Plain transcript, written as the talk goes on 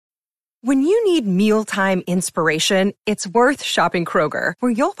When you need mealtime inspiration, it's worth shopping Kroger,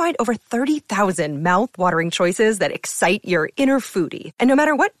 where you'll find over 30,000 mouth-watering choices that excite your inner foodie. And no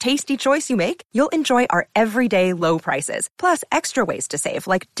matter what tasty choice you make, you'll enjoy our everyday low prices, plus extra ways to save,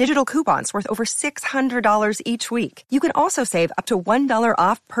 like digital coupons worth over $600 each week. You can also save up to $1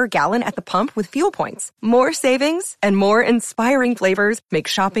 off per gallon at the pump with fuel points. More savings and more inspiring flavors make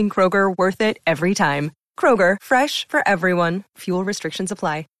shopping Kroger worth it every time. Kroger, fresh for everyone. Fuel restrictions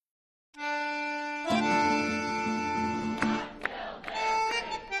apply.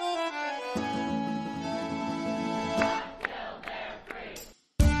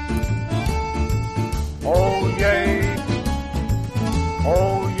 Oh yay,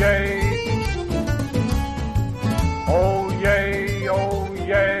 oh yay, oh yay, oh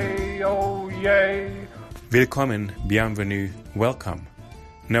yay, oh yay. Willkommen, bienvenue, welcome.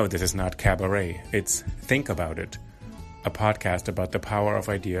 No, this is not cabaret, it's Think About It, a podcast about the power of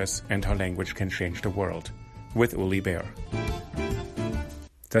ideas and how language can change the world, with Uli Baer.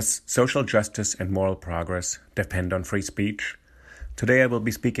 Does social justice and moral progress depend on free speech? Today I will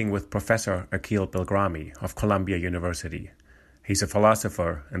be speaking with Professor Akhil Bilgrami of Columbia University. He's a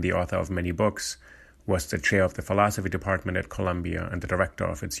philosopher and the author of many books, was the chair of the philosophy department at Columbia and the director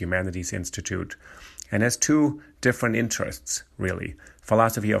of its Humanities Institute, and has two different interests, really,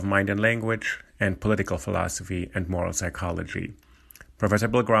 philosophy of mind and language and political philosophy and moral psychology. Professor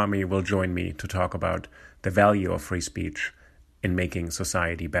Bilgrami will join me to talk about the value of free speech in making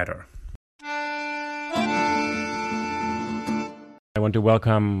society better. I want to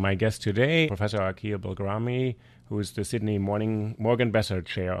welcome my guest today, Professor Akhil Bilgrami, who is the Sidney Morgan Besser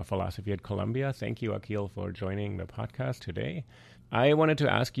Chair of Philosophy at Columbia. Thank you, Akhil, for joining the podcast today. I wanted to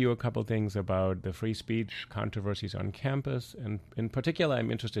ask you a couple things about the free speech controversies on campus, and in particular,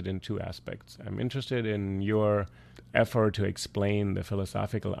 I'm interested in two aspects. I'm interested in your effort to explain the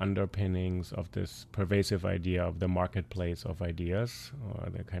philosophical underpinnings of this pervasive idea of the marketplace of ideas, or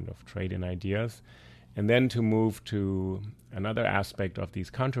the kind of trade in ideas, and then to move to another aspect of these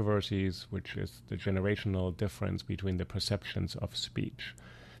controversies, which is the generational difference between the perceptions of speech.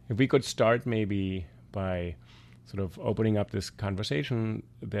 If we could start maybe by sort of opening up this conversation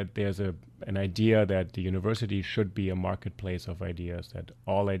that there's an idea that the university should be a marketplace of ideas, that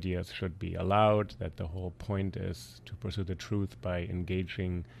all ideas should be allowed, that the whole point is to pursue the truth by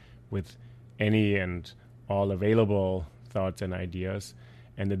engaging with any and all available thoughts and ideas,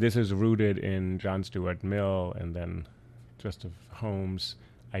 and that this is rooted in John Stuart Mill and then Joseph Holmes'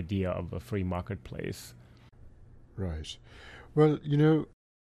 idea of a free marketplace. Right. Well,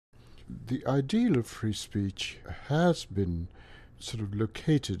 the ideal of free speech has been sort of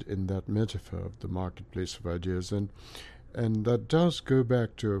located in that metaphor of the marketplace of ideas, and that does go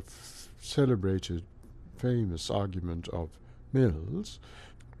back to a celebrated, famous argument of Mill's.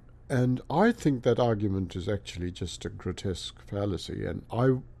 And I think that argument is actually just a grotesque fallacy, and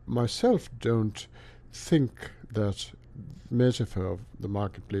I myself don't think that metaphor of the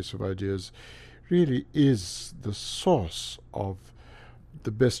marketplace of ideas really is the source of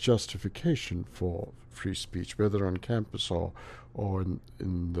the best justification for free speech, whether on campus or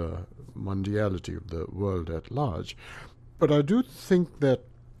in the mondiality of the world at large. But I do think that,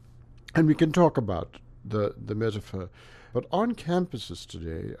 and we can talk about the metaphor, but on campuses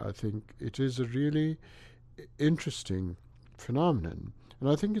today, I think it is a really interesting phenomenon. And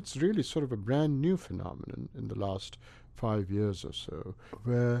I think it's really sort of a brand new phenomenon in the last 5 years or so,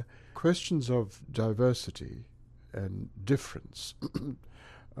 where questions of diversity and difference,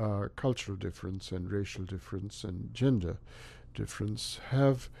 cultural difference and racial difference and gender difference,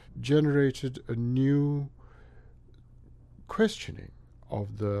 have generated a new questioning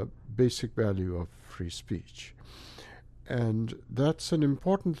of the basic value of free speech. And that's an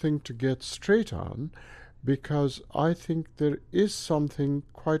important thing to get straight on, because I think there is something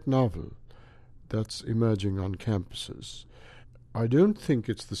quite novel that's emerging on campuses. I don't think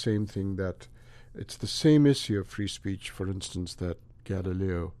it's the same thing that it's the same issue of free speech, for instance, that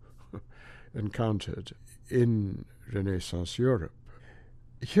Galileo encountered in Renaissance Europe.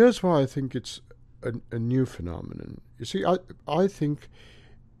 Here's why I think it's a new phenomenon. You see, I think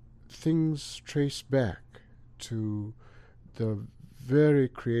things trace back to the very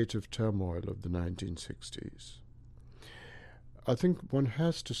creative turmoil of the 1960s. I think one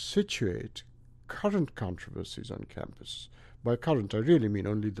has to situate current controversies on campus. By current, I really mean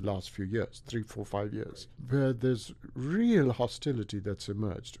only the last few years, 3, 4, 5 years, where there's real hostility that's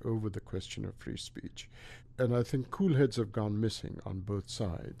emerged over the question of free speech. And I think cool heads have gone missing on both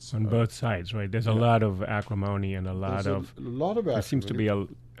sides. On both sides, right? There's a lot of acrimony and a lot of acrimony. There seems to be a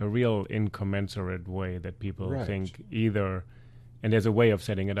real incommensurate way that people think either And there's a way of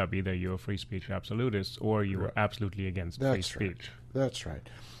setting it up. Either you're a free speech absolutist or you are absolutely against free That's speech. right. That's right.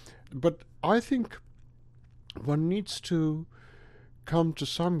 But I think one needs to come to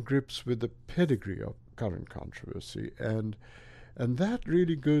some grips with the pedigree of current controversy, and that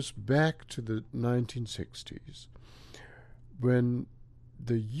really goes back to the 1960s, when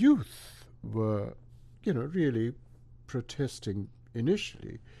the youth were, really protesting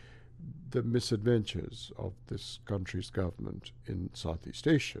initially the misadventures of this country's government in Southeast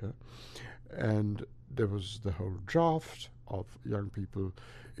Asia. And there was the whole draft of young people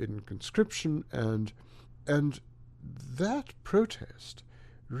in conscription, and that protest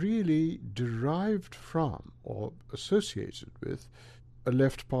really derived from or associated with a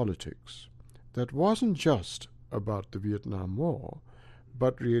left politics that wasn't just about the Vietnam War,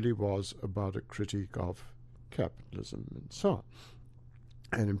 but really was about a critique of capitalism and so on,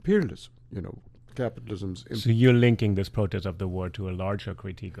 and imperialism, capitalism's... So you're linking this protest of the war to a larger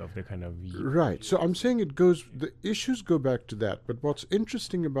critique of the kind of... Right. So I'm saying the issues go back to that. But what's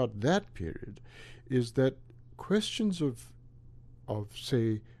interesting about that period is that questions of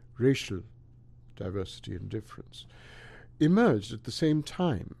say, racial diversity and difference emerged at the same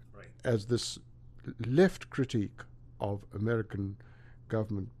time as this left critique of American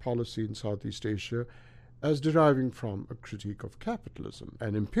government policy in Southeast Asia as deriving from a critique of capitalism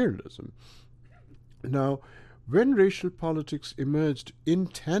and imperialism. Now, when racial politics emerged in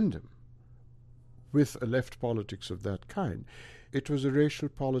tandem with a left politics of that kind, it was a racial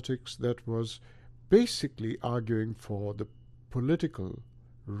politics that was basically arguing for the political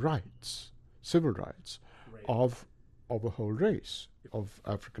rights, civil rights, of a whole race of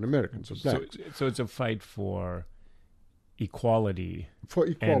African Americans, of blacks. So it's a fight for equality. For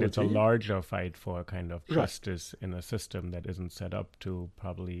equality. And it's a larger fight for kind of justice in a system that isn't set up to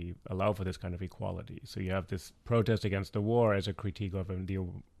probably allow for this kind of equality. So you have this protest against the war as a critique of the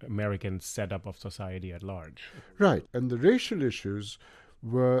American setup of society at large. Right. And the racial issues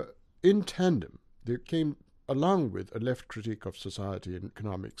were in tandem. They came along with a left critique of society and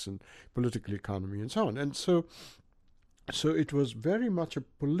economics and political economy and so on. And so it was very much a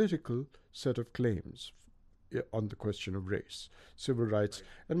political set of claims on the question of race, civil rights,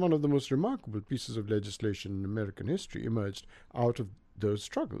 and one of the most remarkable pieces of legislation in American history emerged out of those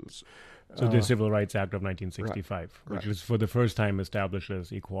struggles. So the Civil Rights Act of 1965, which was for the first time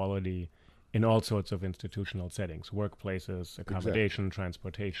establishes equality in all sorts of institutional settings, workplaces, accommodation,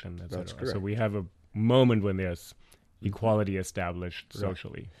 transportation, etc. So we have a moment when there's equality established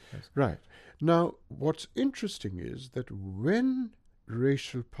socially. Yes. Right. Now, what's interesting is that when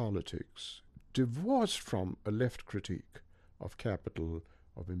racial politics divorced from a left critique of capital,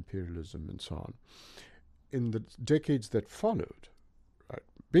 of imperialism, and so on, in the decades that followed,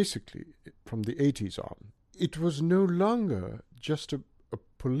 basically from the 80s on, it was no longer just a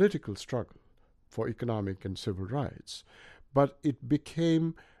political struggle for economic and civil rights, but it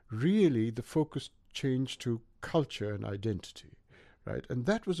became really the focus changed to culture and identity, right? And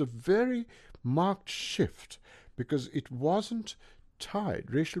that was a very marked shift because it wasn't tied.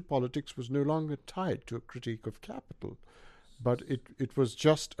 Racial politics was no longer tied to a critique of capital, but it was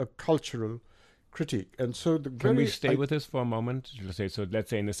just a cultural critique. And so Can we stay with this for a moment? So let's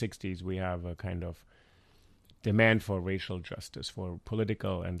say in the 60s we have a kind of demand for racial justice, for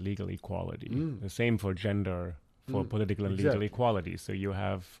political and legal equality. The same for gender, for political and legal equality. So you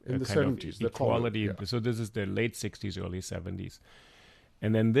have in the kind 70s, of equality. So this is the late 60s, early 70s.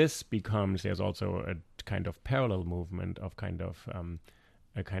 And then this becomes, there's also a kind of parallel movement of kind of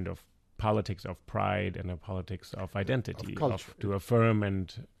a kind of politics of pride and a politics of identity, to affirm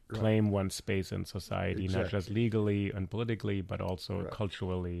and claim one's space in society, not just legally and politically, but also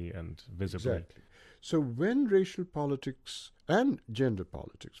culturally and visibly. Exactly. So when racial politics and gender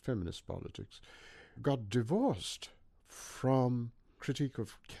politics, feminist politics, got divorced from critique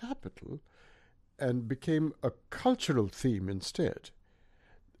of capital and became a cultural theme instead,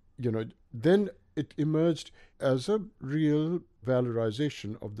 then it emerged as a real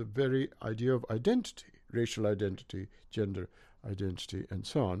valorization of the very idea of identity, racial identity, gender identity, and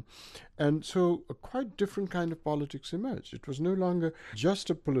so on. And so a quite different kind of politics emerged. It was no longer just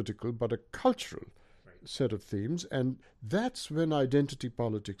a political, but a cultural set of themes, and that's when identity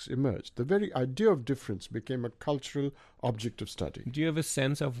politics emerged. The very idea of difference became a cultural object of study. Do you have a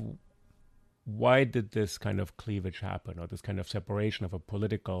sense of why did this kind of cleavage happen, or this kind of separation of a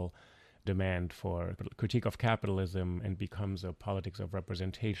political demand for critique of capitalism and becomes a politics of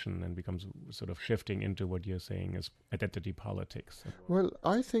representation and becomes sort of shifting into what you're saying is identity politics? Well,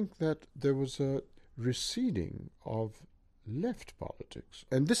 I think that there was a receding of left politics.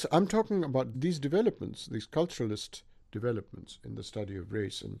 And this, I'm talking about these developments, these culturalist developments in the study of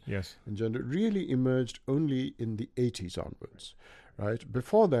race and Yes. gender really emerged only in the 80s onwards. Right?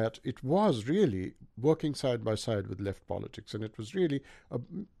 Before that, it was really working side by side with left politics, and it was really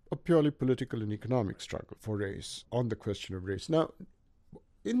a purely political and economic struggle for race, on the question of race. Now,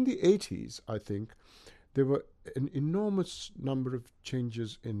 in the 80s, I think, there were an enormous number of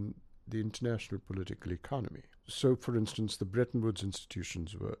changes in the international political economy. So, for instance, the Bretton Woods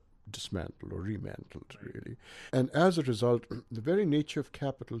institutions were dismantled or remantled, really. And as a result, the very nature of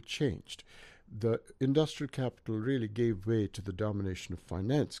capital changed. The industrial capital really gave way to the domination of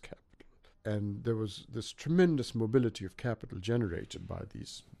finance capital. And there was this tremendous mobility of capital generated by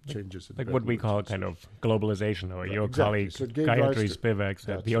these changes. Like what we call kind of globalization, or your exactly. colleague So it gave Gayatri rise to- Spivak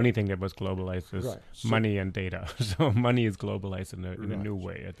said That's the only thing that was globalized is Right. So- money and data. So money is globalized in a new Right.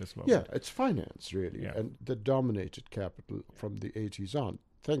 way at this moment. Yeah, it's finance, really, Yeah. and that dominated capital from the 80s on,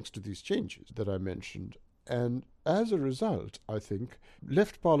 thanks to these changes that I mentioned. And as a result, I think,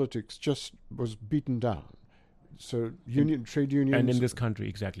 left politics just was beaten down. So trade unions... And in this country,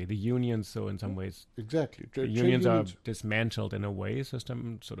 exactly. The unions, so in some ways, Exactly. the unions are dismantled in a way, sort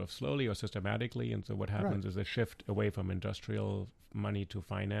of slowly or systematically. And so what happens is a shift away from industrial money to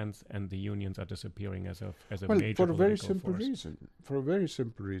finance, and the unions are disappearing as a major for a very political simple force. reason. For a very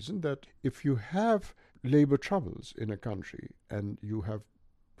simple reason that if you have labor troubles in a country and you have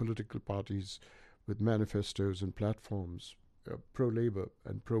political parties with manifestos and platforms, pro-labor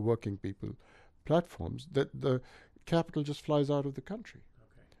and pro-working people platforms, that the capital just flies out of the country.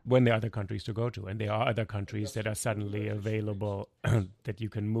 When there are other countries to go to, and there are other countries that are suddenly available that you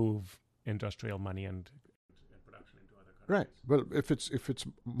can move industrial money and production into other countries. Right. Well, if it's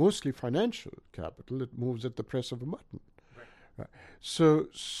mostly financial capital, it moves at the press of a button. Right. So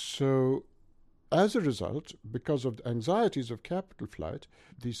as a result, because of the anxieties of capital flight,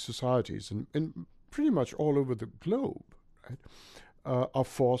 these societies, and pretty much all over the globe, right, are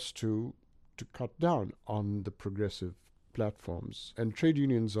forced to cut down on the progressive platforms. And trade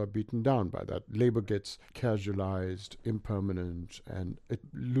unions are beaten down by that. Labor gets casualized, impermanent, and it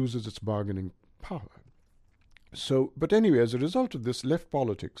loses its bargaining power. So, but anyway, as a result of this, left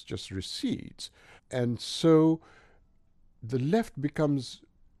politics just recedes. And so the left becomes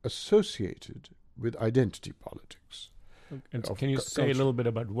associated with identity politics. And so can you say a little bit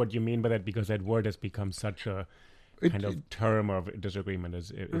about what you mean by that? Because that word has become such a kind of term of disagreement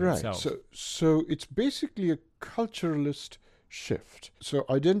in itself. So it's basically a culturalist shift. So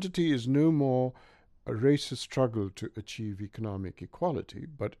identity is no more a racist struggle to achieve economic equality,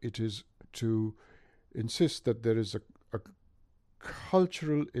 but it is to insist that there is a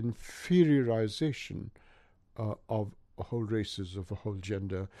cultural inferiorization of whole races, of a whole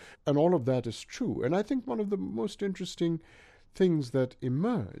gender, and all of that is true. And I think one of the most interesting things that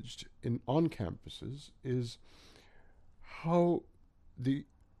emerged on campuses is how the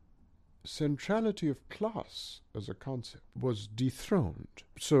centrality of class as a concept was dethroned.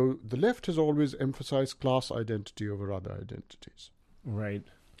 So the left has always emphasized class identity over other identities. Right.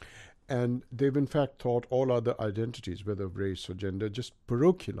 And they've in fact thought all other identities, whether race or gender, just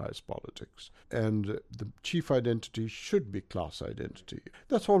parochialize politics. And the chief identity should be class identity.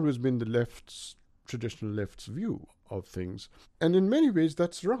 That's always been the traditional left's view of things. And in many ways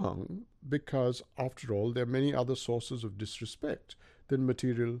that's wrong, because after all, there are many other sources of disrespect than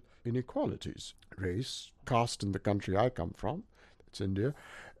material inequalities. Race, caste in the country I come from, that's India,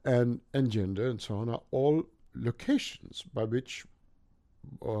 and gender and so on are all locations by which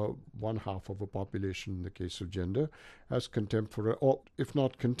one half of a population, in the case of gender, has contempt for, or if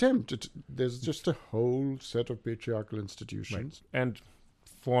not contempt, there's just a whole set of patriarchal institutions. Right. And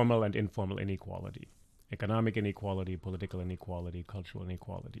formal and informal inequality. Economic inequality, political inequality, cultural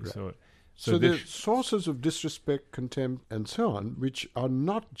inequality. Right. So there's sources of disrespect, contempt, and so on, which are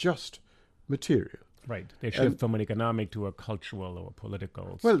not just material. Right. They shift from an economic to a cultural or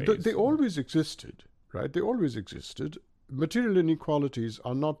political Well, space. they always existed, right? They always existed. Material inequalities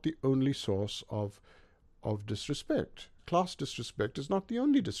are not the only source of disrespect. Class disrespect is not the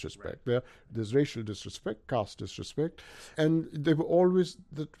only disrespect. Right. There's racial disrespect, caste disrespect, and that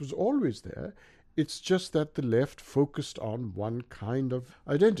was always there. It's just that the left focused on one kind of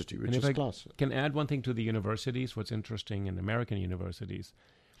identity, which is class. Can add one thing to the universities. What's interesting in American universities,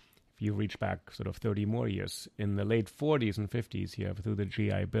 if you reach back sort of 30 more years, in the late 40s and 50s here, through the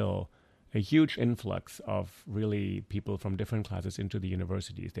GI Bill, a huge influx of really people from different classes into the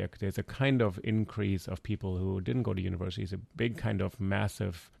universities. There's a kind of increase of people who didn't go to universities, a big kind of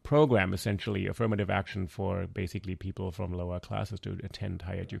massive program, essentially, affirmative action for basically people from lower classes to attend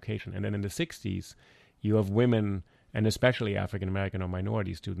higher education. And then in the 60s, you have women, and especially African American or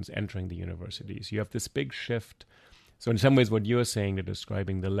minority students, entering the universities. You have this big shift So in some ways, what you're saying, they're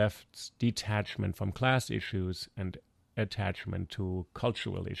describing the left's detachment from class issues and attachment to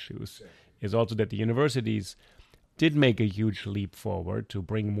cultural issues, is also that the universities did make a huge leap forward to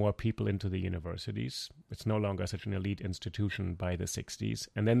bring more people into the universities. It's no longer such an elite institution by the 60s.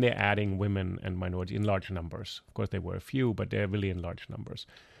 And then they're adding women and minorities in large numbers. Of course, there were a few, but they're really in large numbers.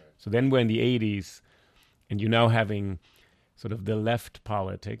 So then we're in the 80s, and you're now having sort of the left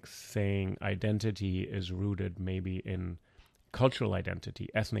politics saying identity is rooted maybe in cultural identity,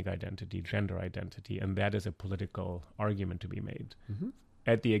 ethnic identity, gender identity, and that is a political argument to be made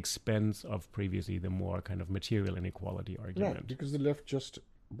at the expense of previously the more kind of material inequality argument. Right, because the left just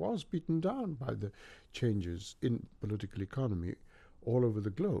was beaten down by the changes in political economy all over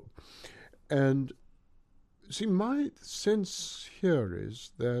the globe. And see, my sense here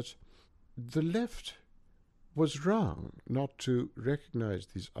is that the left was wrong not to recognize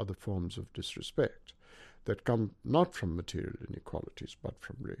these other forms of disrespect that come not from material inequalities, but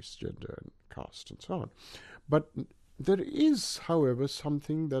from race, gender, and caste, and so on. But there is, however,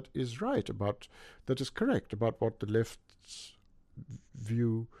 something that is correct about what the left's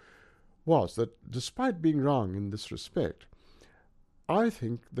view was, that despite being wrong in this respect, I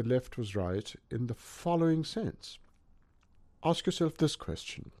think the left was right in the following sense. Ask yourself this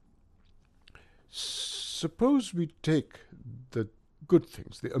question. Suppose we take the good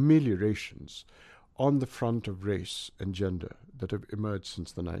things, the ameliorations on the front of race and gender that have emerged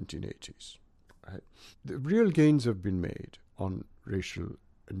since the 1980s. Right? The real gains have been made on racial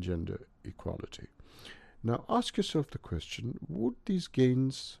and gender equality. Now ask yourself the question, would these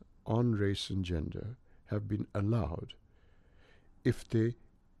gains on race and gender have been allowed if they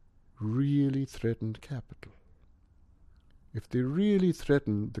really threatened capital? If they really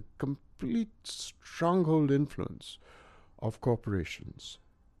threatened the complete stronghold influence of corporations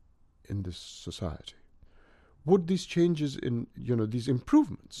in this society? Would these changes in, these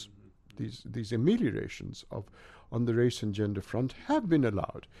improvements, these ameliorations on the race and gender front have been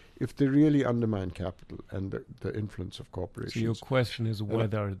allowed if they really undermine capital and the influence of corporations? So your question is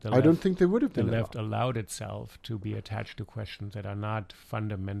whether I don't think they would have the been left allowed itself to be attached to questions that are not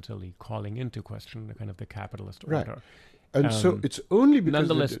fundamentally calling into question the kind of the capitalist Right. order. And so it's only because...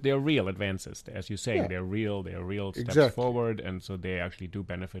 Nonetheless, they're real advances. As you're saying, they're real steps Exactly. forward, and so they actually do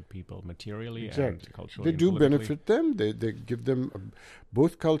benefit people materially and culturally. They and do politically. benefit them. They give them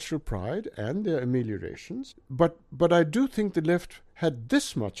both cultural pride and their ameliorations. But I do think the left had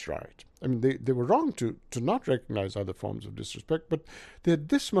this much right. I mean, they were wrong to not recognize other forms of disrespect, but they had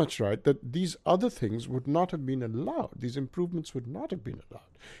this much right that these other things would not have been allowed. These improvements would not have been allowed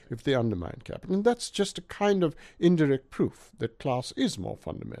if they undermined capital. And that's just a kind of indirect proof that class is more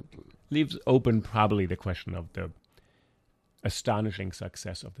fundamental. Leaves open probably the question of the astonishing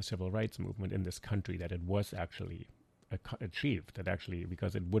success of the civil rights movement in this country, that it was actually achieved, that actually,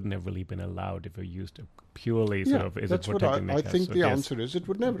 because it wouldn't have really been allowed if it used a purely sort of, is it protecting the I caste? think So the yes. answer is it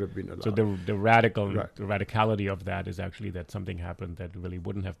would never have been allowed. So the radicality of that is actually that something happened that really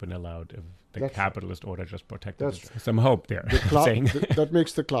wouldn't have been allowed if the That's capitalist order just protected That's it. Some hope there. saying. That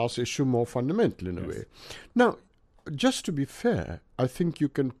makes the class issue more fundamental in a way. Now, just to be fair, I think you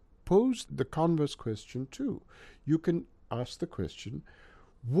can pose the converse question too. You can ask the question,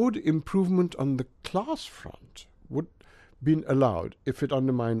 would improvement on the class front would been allowed if it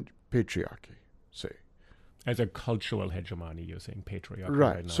undermined patriarchy, say? As a cultural hegemony, you're saying patriarchy.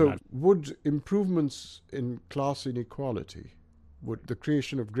 Right. now, So would improvements in class inequality, would the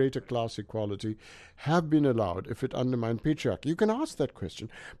creation of greater class equality have been allowed if it undermined patriarchy? You can ask that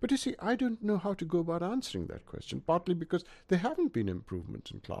question. But you see, I don't know how to go about answering that question, partly because there haven't been improvements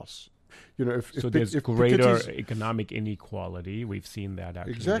in class. There's greater economic inequality. We've seen that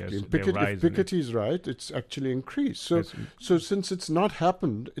actually. Exactly. If If Piketty is right, it's actually increased. So since it's not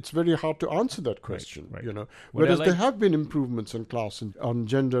happened, it's very hard to answer that question. Right. Whereas there have been improvements on class and on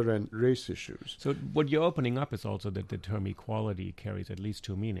gender and race issues. So what you're opening up is also that the term equality carries at least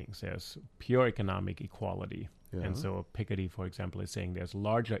two meanings. There's pure economic equality. Yeah. And so Piketty, for example, is saying there's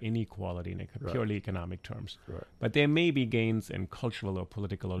larger inequality in purely economic terms. Right. But there may be gains in cultural or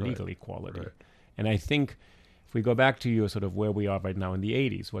political or legal equality. Right. And I think if we go back to you sort of where we are right now in the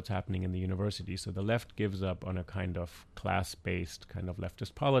 80s, what's happening in the university. So the left gives up on a kind of class-based kind of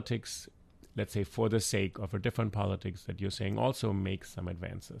leftist politics, let's say for the sake of a different politics that you're saying also makes some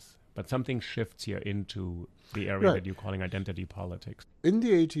advances. But something shifts here into the area that you're calling identity politics. In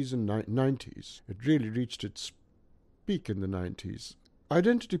the 80s and 90s, it really reached its peak in the 90s.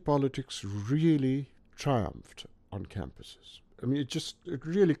 Identity politics really triumphed on campuses. I mean, it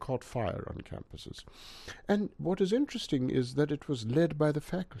really caught fire on campuses. And what is interesting is that it was led by the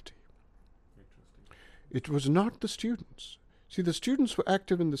faculty. It was not the students. See, the students were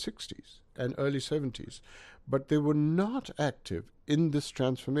active in the 60s and early 70s, but they were not active in this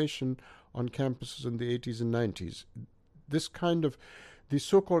transformation on campuses in the 80s and 90s. This kind of, these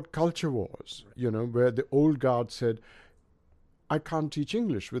so-called culture wars, where the old guard said, I can't teach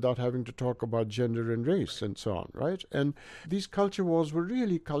English without having to talk about gender and race and so on, right? And these culture wars were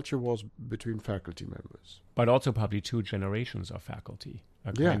really culture wars between faculty members. But also probably two generations of faculty.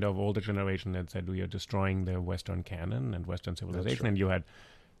 A kind of older generation that said we are destroying the Western canon and Western civilization. Right. And you had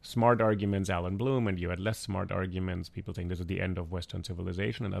smart arguments, Alan Bloom, and you had less smart arguments, people saying this is the end of Western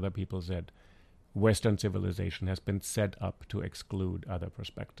civilization, and other people said Western civilization has been set up to exclude other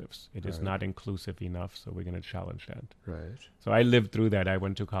perspectives. It is not inclusive enough, so we're going to challenge that. Right. So I lived through that. I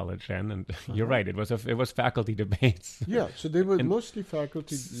went to college then, and you're right. It was faculty debates. Yeah, so they were mostly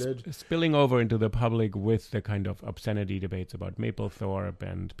faculty-led. Spilling over into the public with the kind of obscenity debates about Mapplethorpe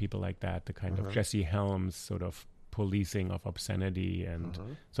and people like that, the kind of Jesse Helms sort of policing of obscenity. And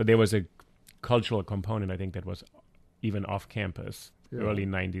so there was a cultural component, I think, that was even off campus. Early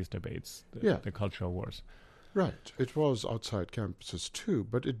 90s debates, the cultural wars. Right. It was outside campuses too,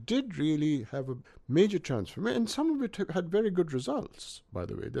 but it did really have a major transformation, and some of it had very good results, by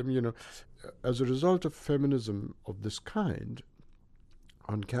the way. I mean, as a result of feminism of this kind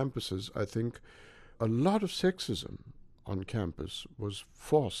on campuses, I think a lot of sexism on campus was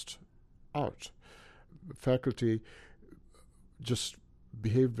forced out. Faculty just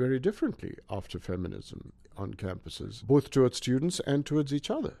behaved very differently after feminism on campuses, both towards students and towards each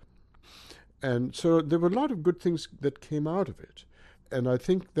other. And so there were a lot of good things that came out of it. And I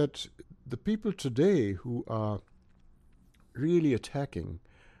think that the people today who are really attacking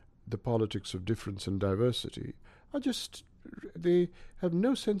the politics of difference and diversity they have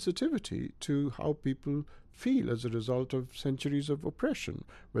no sensitivity to how people feel as a result of centuries of oppression,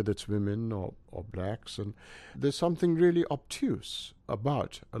 whether it's women or blacks. And there's something really obtuse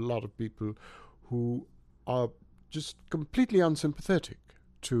about a lot of people who are just completely unsympathetic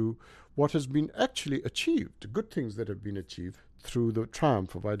to what has been actually achieved, the good things that have been achieved through the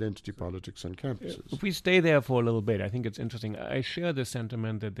triumph of identity politics on campuses. If we stay there for a little bit, I think it's interesting. I share the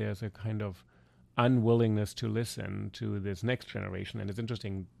sentiment that there's a kind of unwillingness to listen to this next generation. And it's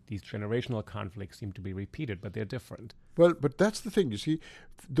interesting, these generational conflicts seem to be repeated, but they're different. Well, but that's the thing. You see,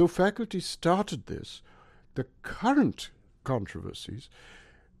 though faculty started this, the current controversies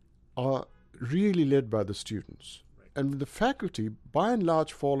are really led by the students. And the faculty, by and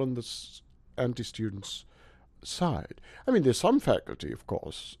large, fall on the anti-students' side. I mean, there's some faculty, of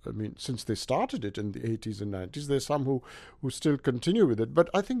course. I mean, since they started it in the 80s and 90s, there's some who still continue with it. But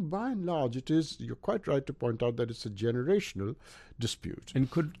I think by and large, you're quite right to point out that it's a generational dispute.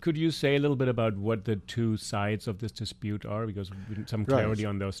 And could you say a little bit about what the two sides of this dispute are? Because we need some clarity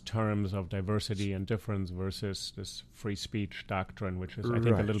on those terms of diversity and difference versus this free speech doctrine, which is, I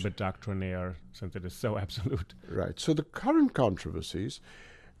think, a little bit doctrinaire since it is so absolute. Right. So the current controversies,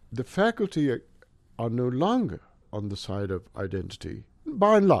 the faculty are no longer on the side of identity,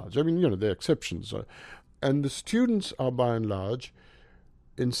 by and large. I mean, there are exceptions. And the students are, by and large,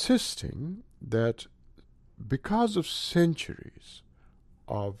 insisting that because of centuries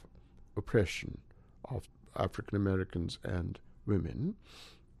of oppression of African Americans and women,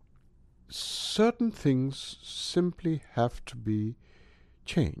 certain things simply have to be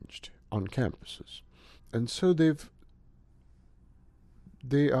changed on campuses. And so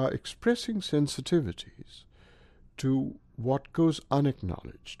they are expressing sensitivities to what goes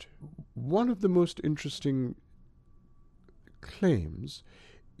unacknowledged. One of the most interesting claims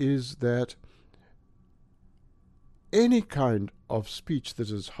is that any kind of speech that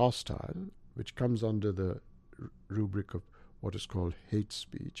is hostile, which comes under the rubric of what is called hate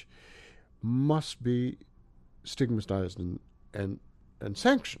speech, must be stigmatized and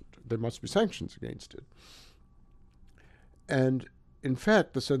sanctioned. There must be sanctions against it. And in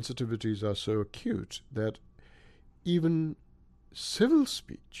fact, the sensitivities are so acute that even civil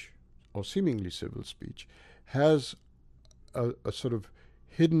speech, or seemingly civil speech, has a sort of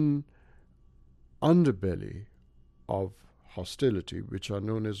hidden underbelly of hostility, which are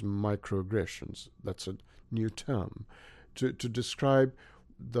known as microaggressions. That's a new term to describe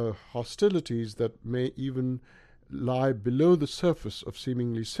the hostilities that may even lie below the surface of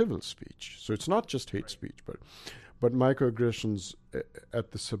seemingly civil speech. So it's not just hate speech, but microaggressions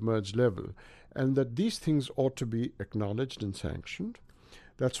at the submerged level, and that these things ought to be acknowledged and sanctioned.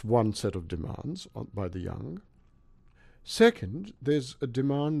 That's one set of demands by the young. Second, there's a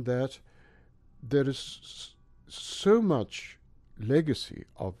demand that there is so much legacy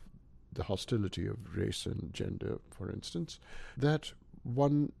of the hostility of race and gender, for instance, that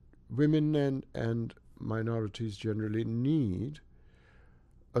women and minorities generally need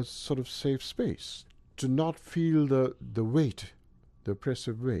a sort of safe space to not feel the weight, the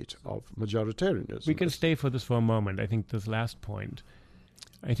oppressive weight of majoritarianism. We can stay for this for a moment. I think this last point.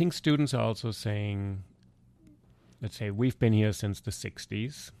 I think students are also saying, let's say, we've been here since the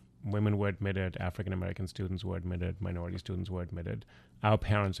 60s. Women were admitted, African American students were admitted, minority students were admitted. Our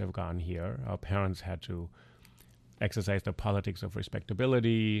parents have gone here. Our parents had to exercise the politics of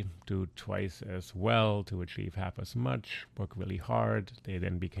respectability, do twice as well to achieve half as much, work really hard. They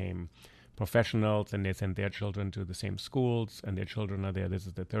then became professionals, and they sent their children to the same schools, and their children are there. This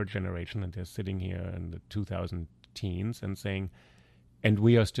is the third generation, and they're sitting here in the 2000 teens and saying, and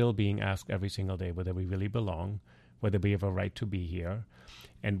we are still being asked every single day whether we really belong, whether we have a right to be here.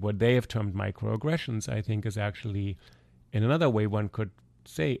 And what they have termed microaggressions, I think, is actually, in another way one could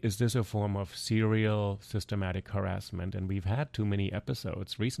say, is this a form of serial systematic harassment? And we've had too many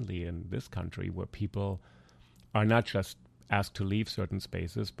episodes recently in this country where people are not just asked to leave certain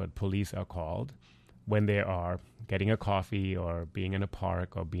spaces, but police are called when they are getting a coffee or being in a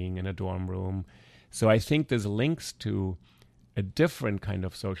park or being in a dorm room. So I think there's links to a different kind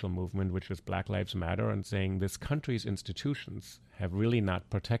of social movement, which is Black Lives Matter, and saying this country's institutions have really not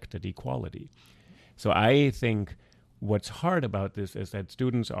protected equality. So I think what's hard about this is that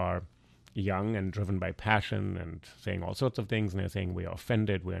students are young and driven by passion and saying all sorts of things, and they're saying we are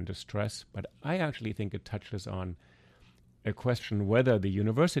offended, we're in distress. But I actually think it touches on a question whether the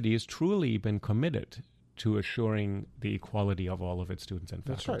university has truly been committed to assuring the equality of all of its students and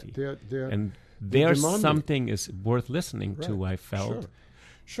faculty. That's right. And there's something is worth listening to, I felt.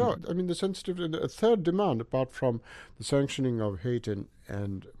 Sure. I mean, the sensitivity, a third demand, apart from the sanctioning of hate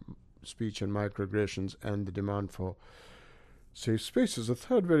and speech and microaggressions and the demand for safe spaces, a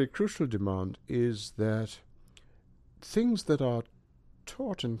third very crucial demand is that things that are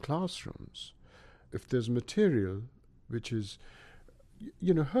taught in classrooms, if there's material which is,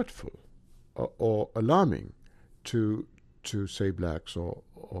 hurtful or alarming to say blacks or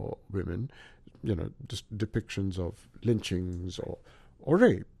women, just depictions of lynchings or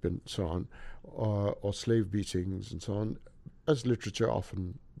rape and so on, or slave beatings and so on, as literature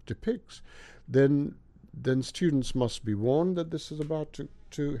often depicts, then students must be warned that this is about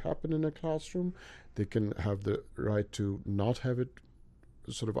to happen in a classroom. They can have the right to not have it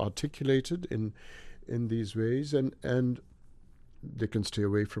sort of articulated in these ways, and they can stay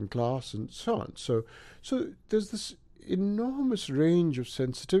away from class and so on. So there's this enormous range of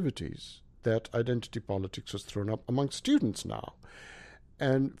sensitivities that identity politics has thrown up among students now.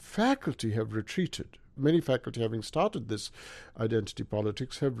 And faculty have retreated. Many faculty, having started this identity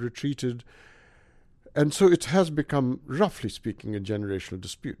politics, have retreated. And so it has become, roughly speaking, a generational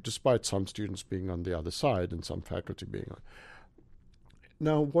dispute, despite some students being on the other side and some faculty being on.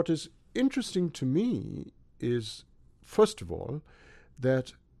 Now, what is interesting to me is, first of all,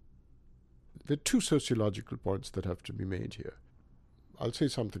 that there are two sociological points that have to be made here. I'll say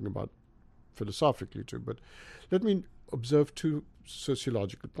something about philosophically too, but let me observe two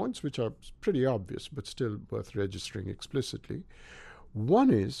sociological points which are pretty obvious but still worth registering explicitly. One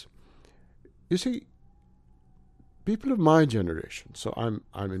is, you see, people of my generation, so I'm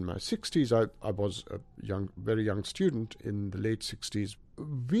in my 60s, I was a very young student in the late 60s.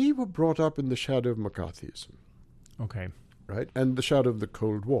 We were brought up in the shadow of McCarthyism. Okay. Right? And the shadow of the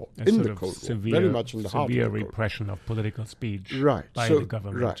Cold War. Very much in the heart of the severe repression of political speech right. by the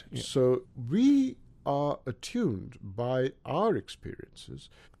government. Right. Yeah. So we are attuned by our experiences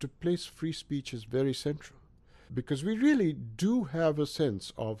to place free speech as very central, because we really do have a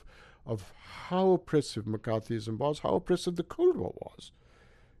sense of how oppressive McCarthyism was, how oppressive the Cold War was.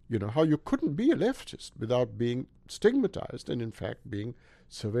 How you couldn't be a leftist without being stigmatized and, in fact, being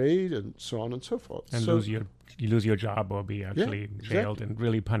surveyed and so on and so forth. And you lose your job or be actually jailed and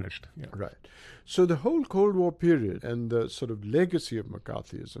really punished. Yeah. Right. So the whole Cold War period and the sort of legacy of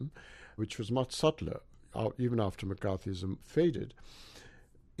McCarthyism, which was much subtler even after McCarthyism faded,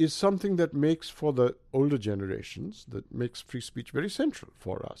 is something that makes, for the older generations, that makes free speech very central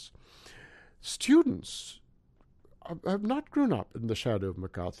for us. Students have not grown up in the shadow of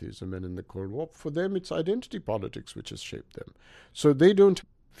McCarthyism and in the Cold War. For them, it's identity politics which has shaped them. So they don't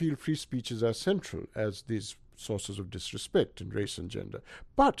feel free speech is as central as these sources of disrespect in race and gender.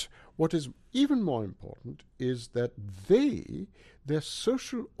 But what is even more important is that their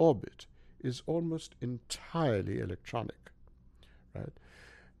social orbit is almost entirely electronic, right?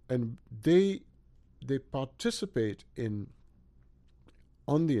 And they participate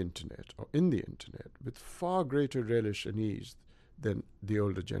on the internet or in the internet with far greater relish and ease than the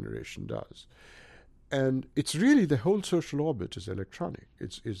older generation does. And it's really the whole social orbit is electronic.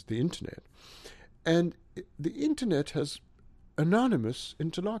 It's the internet. And the internet has anonymous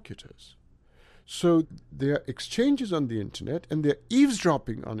interlocutors. So there are exchanges on the internet, and they're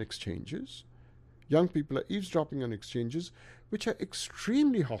eavesdropping on exchanges. Young people are eavesdropping on exchanges which are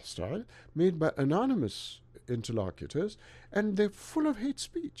extremely hostile, made by anonymous interlocutors, and they're full of hate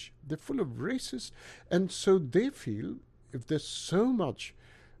speech. They're full of racist, and so they feel if there's so much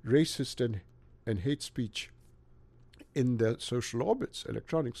racist and hate speech in their social orbits,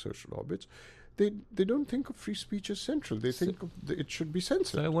 electronic social orbits, they don't think of free speech as central. They think it should be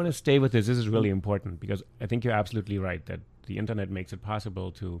censored. So I want to stay with this. This is really important because I think you're absolutely right that the internet makes it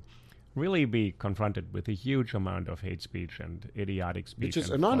possible to really be confronted with a huge amount of hate speech and idiotic speech. Which is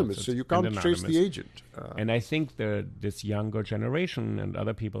anonymous, so you can't trace the agent. And I think this younger generation and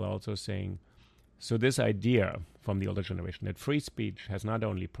other people are also saying, so this idea from the older generation that free speech has not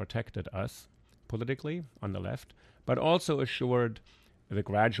only protected us politically on the left, but also assured the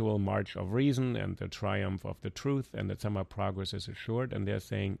gradual march of reason and the triumph of the truth, and that somehow progress is assured. And they're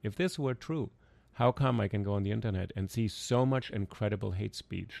saying, if this were true, how come I can go on the internet and see so much incredible hate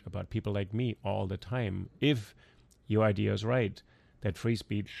speech about people like me all the time if your idea is right, that free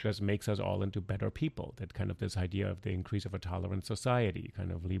speech just makes us all into better people, that kind of this idea of the increase of a tolerant society,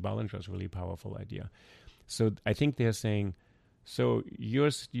 kind of Lee Bollinger's really powerful idea. So I think they're saying, so you're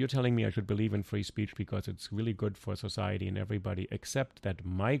telling me I should believe in free speech because it's really good for society and everybody, except that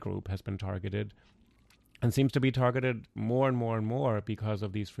my group has been targeted and seems to be targeted more and more and more because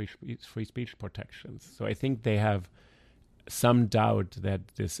of these free speech protections. So I think they have some doubt that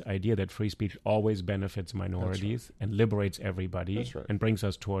this idea that free speech always benefits minorities and liberates everybody and brings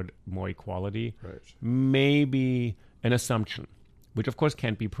us toward more equality may be an assumption, which of course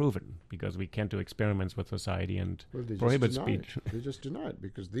can't be proven because we can't do experiments with society and prohibit speech. They just deny it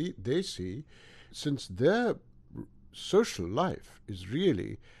because they see, since their social life is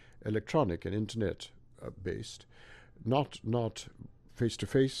really electronic and internet based, not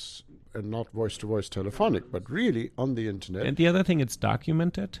face-to-face and not voice-to-voice telephonic, but really on the internet. And the other thing, it's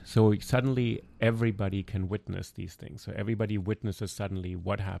documented, so suddenly everybody can witness these things. So everybody witnesses suddenly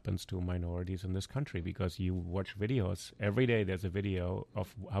what happens to minorities in this country because you watch videos. Every day there's a video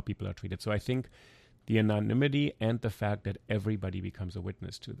of how people are treated. So I think the anonymity and the fact that everybody becomes a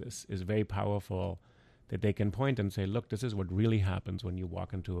witness to this is very powerful, that they can point and say, look, this is what really happens when you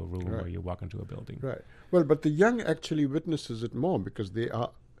walk into a room or you walk into a building. Right. Well, but the young actually witnesses it more because they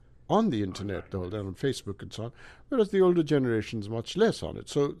are on the internet the whole time, on Facebook and so on, whereas the older generation is much less on it.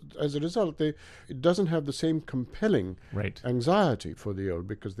 So as a result, it doesn't have the same compelling anxiety for the old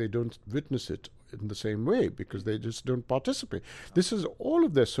because they don't witness it in the same way because they just don't participate. This is all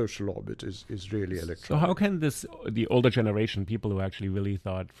of their social orbit is really electronic. So how can the older generation, people who actually really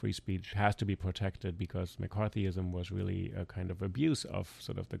thought free speech has to be protected because McCarthyism was really a kind of abuse of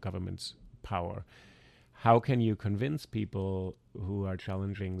sort of the government's power, how can you convince people who are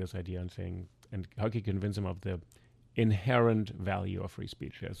challenging this idea and saying, and how can you convince them of the inherent value of free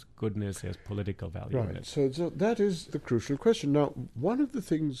speech? There's goodness, there's political value in it. So that is the crucial question. Now, one of the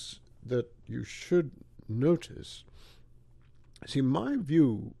things that you should notice, see, my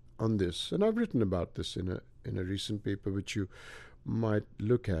view on this, and I've written about this in a recent paper which you might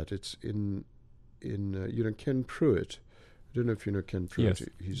look at. It's in Ken Pruitt. I don't know if you know Ken Pruitt. Yes.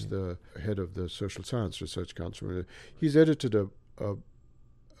 He's the head of the Social Science Research Council. He's edited a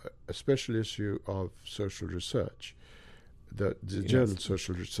special issue of Social Research, the journal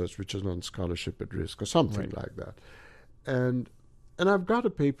Social Research, which is on scholarship at risk or something like that. And I've got a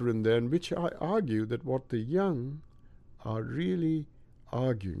paper in there in which I argue that what the young are really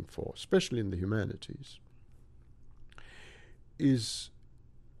arguing for, especially in the humanities, is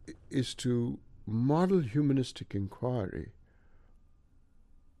to model humanistic inquiry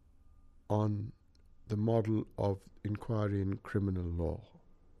on the model of inquiry in criminal law.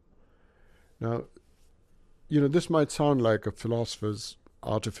 Now, this might sound like a philosopher's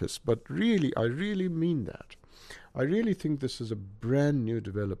artifice, but really, I really mean that. I really think this is a brand new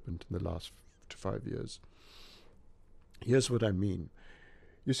development in the last 5 years. Here's what I mean.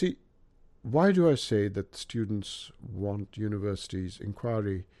 You see, why do I say that students want universities'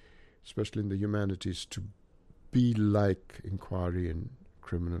 inquiry, especially in the humanities, to be like inquiry in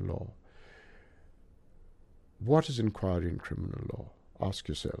criminal law? What is inquiry in criminal law? Ask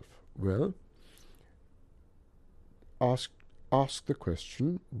yourself. Well, ask the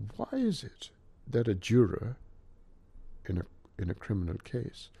question, why is it that a juror in a criminal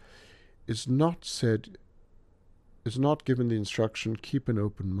case is not given the instruction, keep an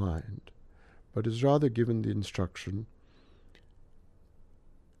open mind, but is rather given the instruction,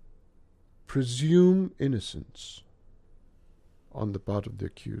 presume innocence on the part of the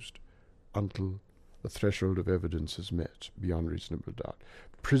accused until the threshold of evidence is met beyond reasonable doubt.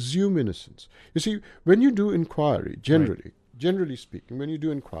 Presume innocence. You see, when you do inquiry, generally speaking, when you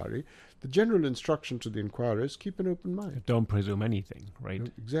do inquiry, the general instruction to the inquirer is keep an open mind. Don't presume anything,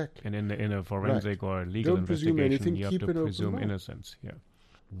 right? Exactly. And in a forensic or legal Don't presume investigation, anything, you have keep to an open presume mind. innocence. Yeah.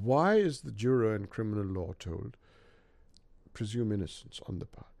 Why is the juror in criminal law told presume innocence on the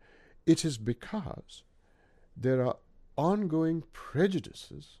part? It is because there are ongoing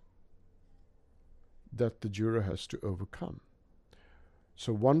prejudices that the juror has to overcome.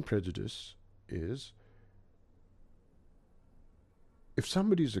 So one prejudice is, if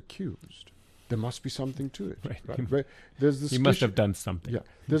somebody is accused, there must be something to it. Right. Where there's this He must have done something. Yeah,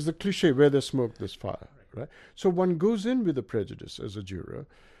 there's the cliche, where there's smoke, there's fire. Right. So one goes in with a prejudice as a juror,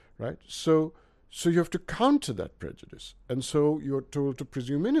 right? So you have to counter that prejudice, and so you're told to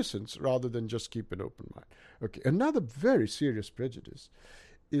presume innocence rather than just keep an open mind. Okay. Another very serious prejudice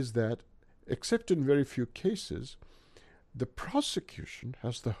is that, except in very few cases, the prosecution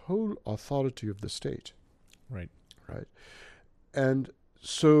has the whole authority of the state. Right. Right. And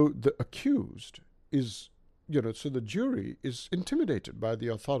so the accused is, so the jury is intimidated by the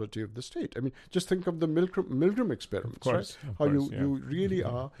authority of the state. I mean, just think of the Milgram experiments, Of course, right? of How course, you really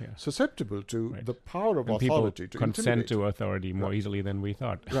are susceptible to the power of And authority people to consent intimidate. to authority more easily than we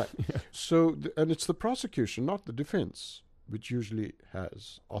thought. Right. So, and it's the prosecution, not the defense, which usually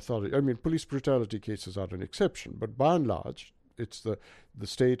has authority. I mean, police brutality cases are an exception, but by and large, it's the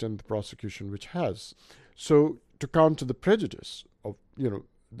state and the prosecution which has. So, to counter the prejudice of,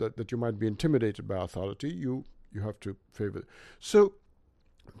 that you might be intimidated by authority, you have to favor. So,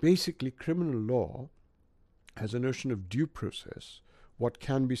 basically, criminal law has a notion of due process, what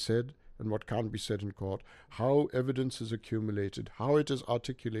can be said and what can't be said in court, how evidence is accumulated, how it is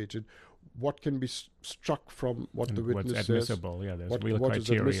articulated, what can be struck from what And the witness what's says, admissible, there's what real is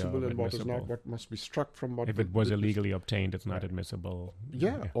criteria admissible of and what is not, admissible. what must be struck from what If the it was witness- illegally obtained, it's not admissible.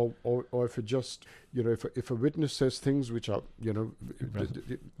 Yeah, or if it just, if a witness says things which are, Or only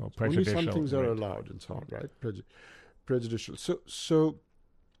prejudicial. some things are right. allowed and so on, right? Prejudicial. So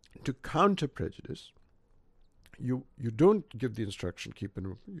to counter prejudice, you don't give the instruction, keep an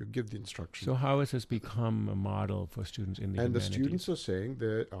open, you give the instruction. So how has this become a model for students in the and the humanities? students are saying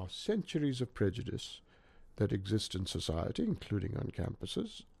there are centuries of prejudice that exist in society, including on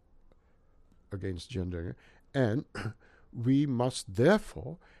campuses, against gender, and we must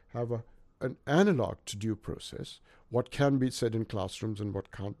therefore have an analog to due process, what can be said in classrooms and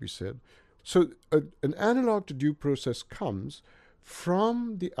what can't be said. So an analog to due process comes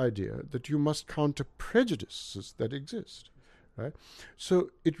from the idea that you must counter prejudices that exist, right? So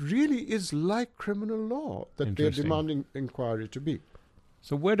it really is like criminal law that they're Interesting. demanding inquiry to be.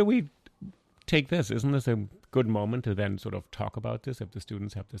 So where do we take this? Isn't this a good moment to then sort of talk about this if the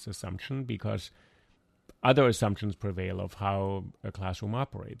students have this assumption? Because other assumptions prevail of how a classroom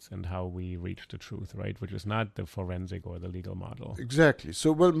operates and how we reach the truth, right? Which is not the forensic or the legal model. Exactly.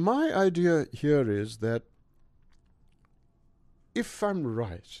 So, well, my idea here is that if I'm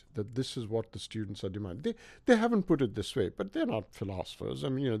right that this is what the students are demanding, they haven't put it this way, but they're not philosophers. I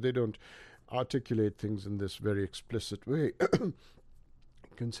mean, they don't articulate things in this very explicit way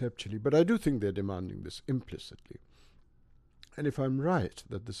conceptually, but I do think they're demanding this implicitly. And if I'm right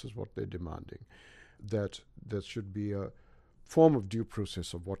that this is what they're demanding, that there should be a form of due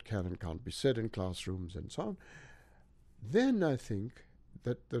process of what can and can't be said in classrooms and so on, then I think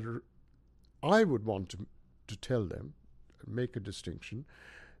that I would want to tell them, make a distinction,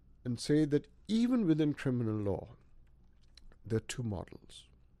 and say that even within criminal law, there are two models.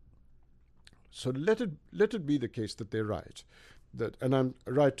 So let it be the case that they're right, and I'm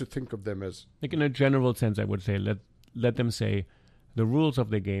right to think of them as... Like in a general sense, I would say let them say the rules of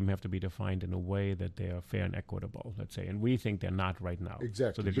the game have to be defined in a way that they are fair and equitable, let's say. And we think they're not right now.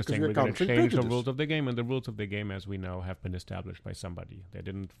 Exactly. So they're just because saying we're going to countering change the prejudice. rules of the game, and the rules of the game, as we know, have been established by somebody. They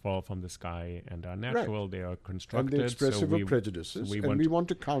didn't fall from the sky and are natural. They are constructed. And they're expressive so of prejudices, so we want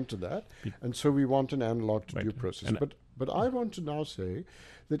to counter that, and so we want an analog to Right. due process. And But I want to now say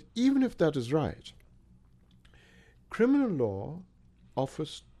that even if that is right, criminal law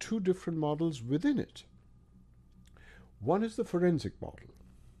offers two different models within it. One is the forensic model,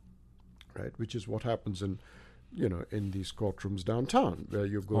 right, which is what happens in these courtrooms downtown, where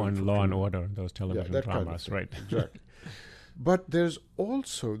you go on Law and Order, those television that kind of dramas, thing. right? Exactly. But there's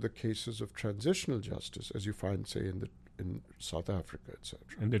also the cases of transitional justice, as you find, say, in South Africa, etc.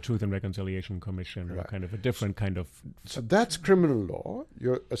 And the Truth and Reconciliation Commission are Right. kind of a different kind of... So that's criminal law.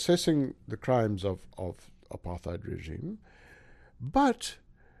 You're assessing the crimes of apartheid regime, but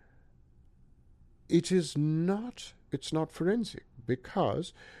it's not forensic,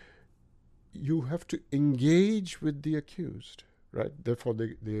 because you have to engage with the accused, right? Therefore,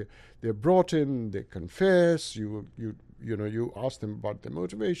 they're brought in, they confess, you ask them about their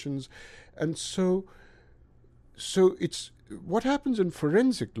motivations, and so it's what happens in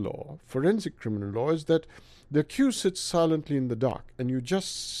forensic criminal law, is that the accused sits silently in the dark, and you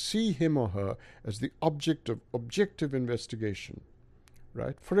just see him or her as the object of objective investigation,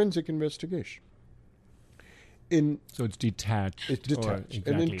 right? Forensic investigation. So it's detached. It's detached.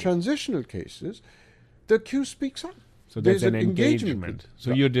 Exactly. And in transitional cases, the accused speaks up. So there's an engagement. engagement.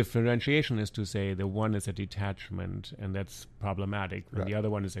 So your differentiation is to say the one is a detachment, and that's problematic. And the other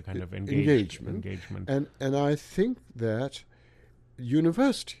one is a kind of engagement. And I think that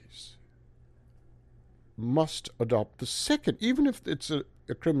universities must adopt the second, even if it's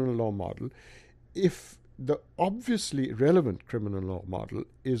a criminal law model, if the obviously relevant criminal law model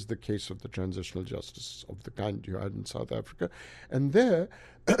is the case of the transitional justice of the kind you had in South Africa. And there,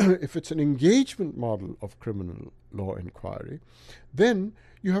 if it's an engagement model of criminal law inquiry, then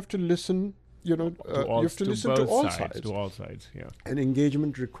you have to listen, you have to listen to all sides. To all sides, yeah. And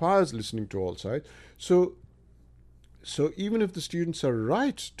engagement requires listening to all sides. So even if the students are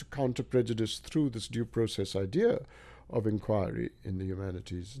right to counter prejudice through this due process idea of inquiry in the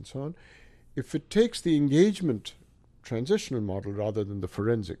humanities and so on, if it takes the engagement transitional model rather than the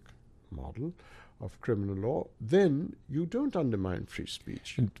forensic model of criminal law, then you don't undermine free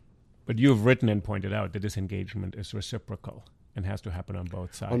speech. But you've written and pointed out that this engagement is reciprocal and has to happen on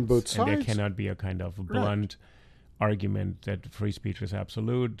both sides. On both sides. And there cannot be a kind of blunt argument that free speech is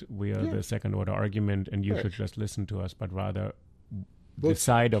absolute, we are the second-order argument, and you should just listen to us, but rather the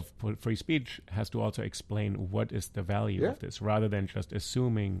side of free speech has to also explain what is the value of this, rather than just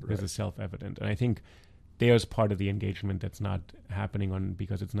assuming this is self-evident. And I think there's part of the engagement that's not happening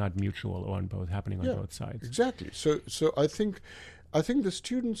because it's not mutual or happening on both sides. Exactly. So I think the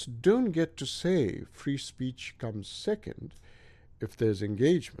students don't get to say free speech comes second if there's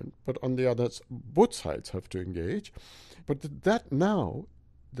engagement, but on the other, both sides have to engage. But that now,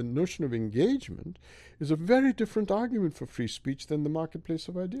 the notion of engagement is a very different argument for free speech than the marketplace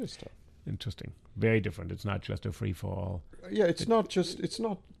of ideas stuff. Interesting. Very different. It's not just a free-for-all. Yeah,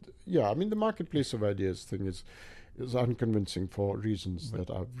 I mean, the marketplace of ideas thing is unconvincing for reasons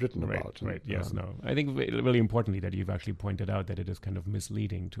that I've written about. Right, yes, no. I think really importantly that you've actually pointed out that it is kind of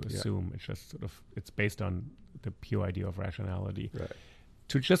misleading to assume it's just it's based on the pure idea of rationality. Right.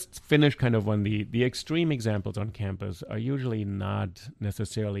 To just finish kind of on the extreme examples on campus are usually not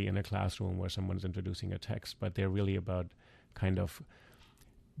necessarily in a classroom where someone's introducing a text, but they're really about kind of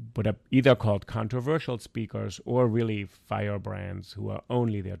what are either called controversial speakers or really firebrands who are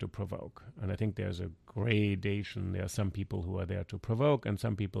only there to provoke. And I think there's a gradation. There are some people who are there to provoke and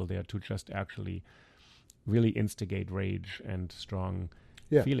some people there to just actually really instigate rage and strong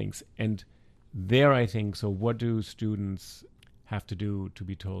feelings. And there I think, so what do students have to do to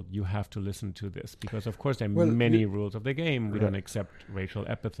be told you have to listen to this? Because of course there are many rules of the game. We don't accept racial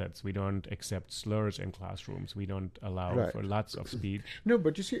epithets. We don't accept slurs in classrooms. We don't allow for lots of speech. No,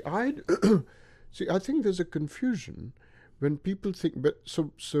 but you see, I think there's a confusion when people think. But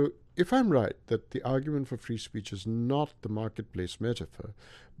so if I'm right that the argument for free speech is not the marketplace metaphor,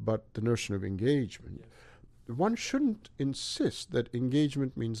 but the notion of engagement, one shouldn't insist that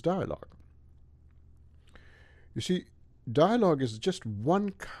engagement means dialogue. You see, dialogue is just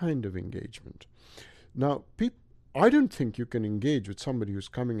one kind of engagement. Now, I don't think you can engage with somebody who's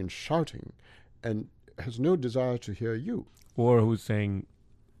coming and shouting and has no desire to hear you. Or who's saying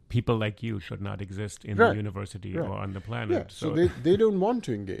people like you should not exist in the university or on the planet. Yeah. So they don't want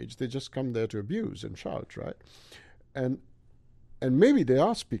to engage. They just come there to abuse and shout, right? And maybe there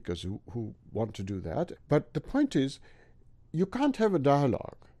are speakers who want to do that. But the point is, you can't have a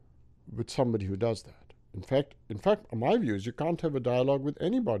dialogue with somebody who does that. In fact, my view is you can't have a dialogue with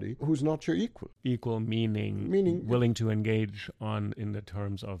anybody who's not your equal. Equal meaning willing to engage in the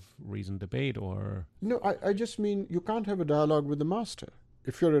terms of reasoned debate, or... No, I just mean you can't have a dialogue with the master.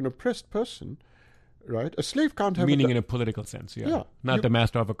 If you're an oppressed person, right, a slave can't have meaning in a political sense, not the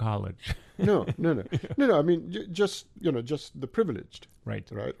master of a college. No. I mean, just the privileged,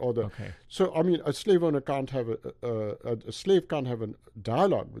 right, or the. Okay. So I mean, a slave owner can't have a slave can't have a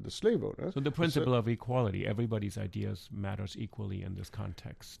dialogue with the slave owner. So the principle of equality, everybody's ideas matters equally in this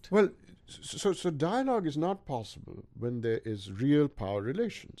context. Well, so dialogue is not possible when there is real power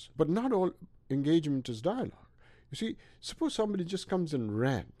relations, but not all engagement is dialogue. You see, suppose somebody just comes and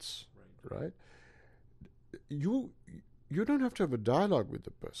rants, right? You don't have to have a dialogue with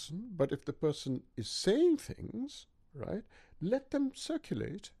the person, but if the person is saying things, right, let them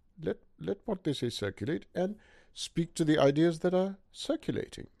circulate. Let what they say circulate and speak to the ideas that are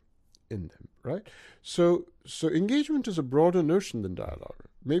circulating in them, right? So engagement is a broader notion than dialogue.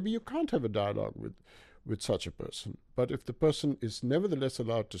 Maybe you can't have a dialogue with such a person, but if the person is nevertheless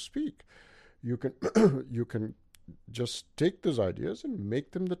allowed to speak, you can you can just take those ideas and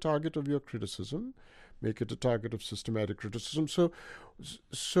make them the target of your criticism, make it a target of systematic criticism.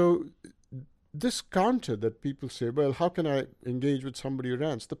 So this counter that people say, well, how can I engage with somebody who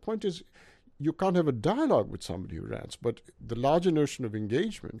rants? The point is, you can't have a dialogue with somebody who rants, but the larger notion of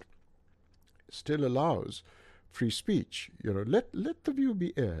engagement still allows free speech. Let the view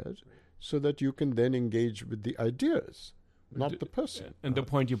be aired so that you can then engage with the ideas, not the person. And the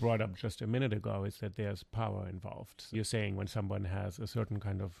point you brought up just a minute ago is that there's power involved. You're saying when someone has a certain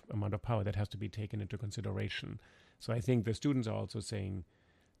kind of amount of power, that has to be taken into consideration. So I think the students are also saying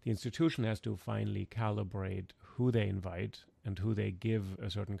the institution has to finally calibrate who they invite and who they give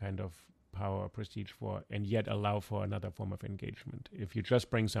a certain kind of power or prestige for, and yet allow for another form of engagement. If you just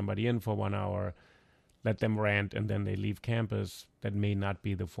bring somebody in for 1 hour, let them rant, and then they leave campus, that may not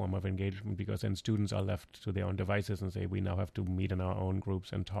be the form of engagement, because then students are left to their own devices and say, we now have to meet in our own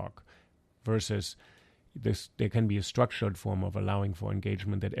groups and talk. Versus there can be a structured form of allowing for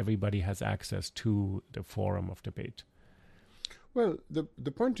engagement, that everybody has access to the forum of debate. Well,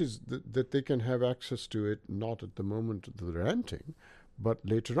 the point is that they can have access to it not at the moment of the ranting, but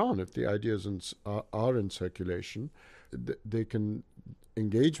later on, if the ideas are in circulation, they can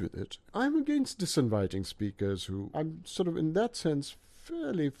engage with it. I'm against disinviting speakers I'm sort of, in that sense,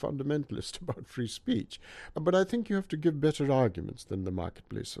 fairly fundamentalist about free speech. But I think you have to give better arguments than the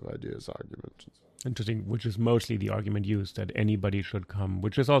marketplace of ideas argument. Interesting, which is mostly the argument used, that anybody should come,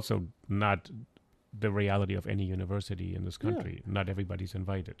 which is also not the reality of any university in this country. Yeah. Not everybody's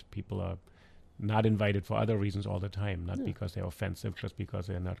invited. People are not invited for other reasons all the time, not because they're offensive, just because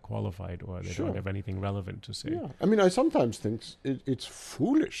they're not qualified or they don't have anything relevant to say. Yeah. I mean, I sometimes think it's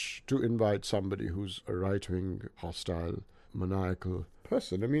foolish to invite somebody who's a right-wing, hostile, maniacal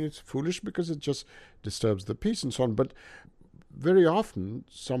person. I mean, it's foolish because it just disturbs the peace and so on. But very often,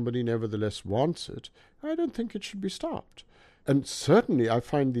 somebody nevertheless wants it. I don't think it should be stopped. And certainly, I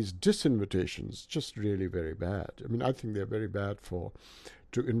find these disinvitations just really very bad. I mean, I think they're very bad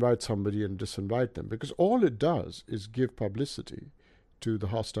to invite somebody and disinvite them, because all it does is give publicity to the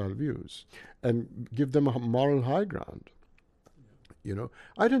hostile views and give them a moral high ground.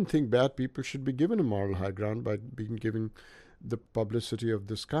 I don't think bad people should be given a moral high ground by being given the publicity of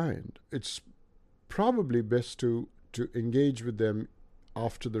this kind. It's probably best to engage with them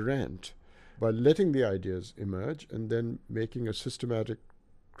after the rant by letting the ideas emerge and then making a systematic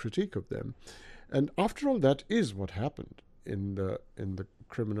critique of them. And after all, that is what happened in the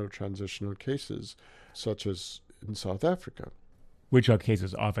criminal transitional cases, such as in South Africa. Which are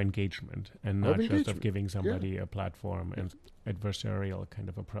cases of engagement and not just of giving somebody a platform and adversarial kind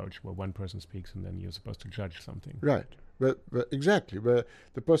of approach where one person speaks and then you're supposed to judge something. Right. Well, exactly. Where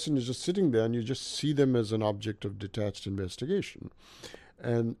the person is just sitting there and you just see them as an object of detached investigation.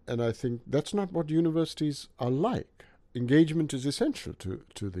 And I think that's not what universities are like. Engagement is essential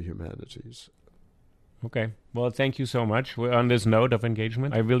to the humanities. Okay. Well, thank you so much. We're on this note of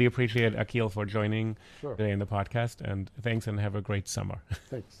engagement. I really appreciate Akhil for joining today in the podcast. And thanks, and have a great summer.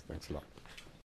 Thanks a lot.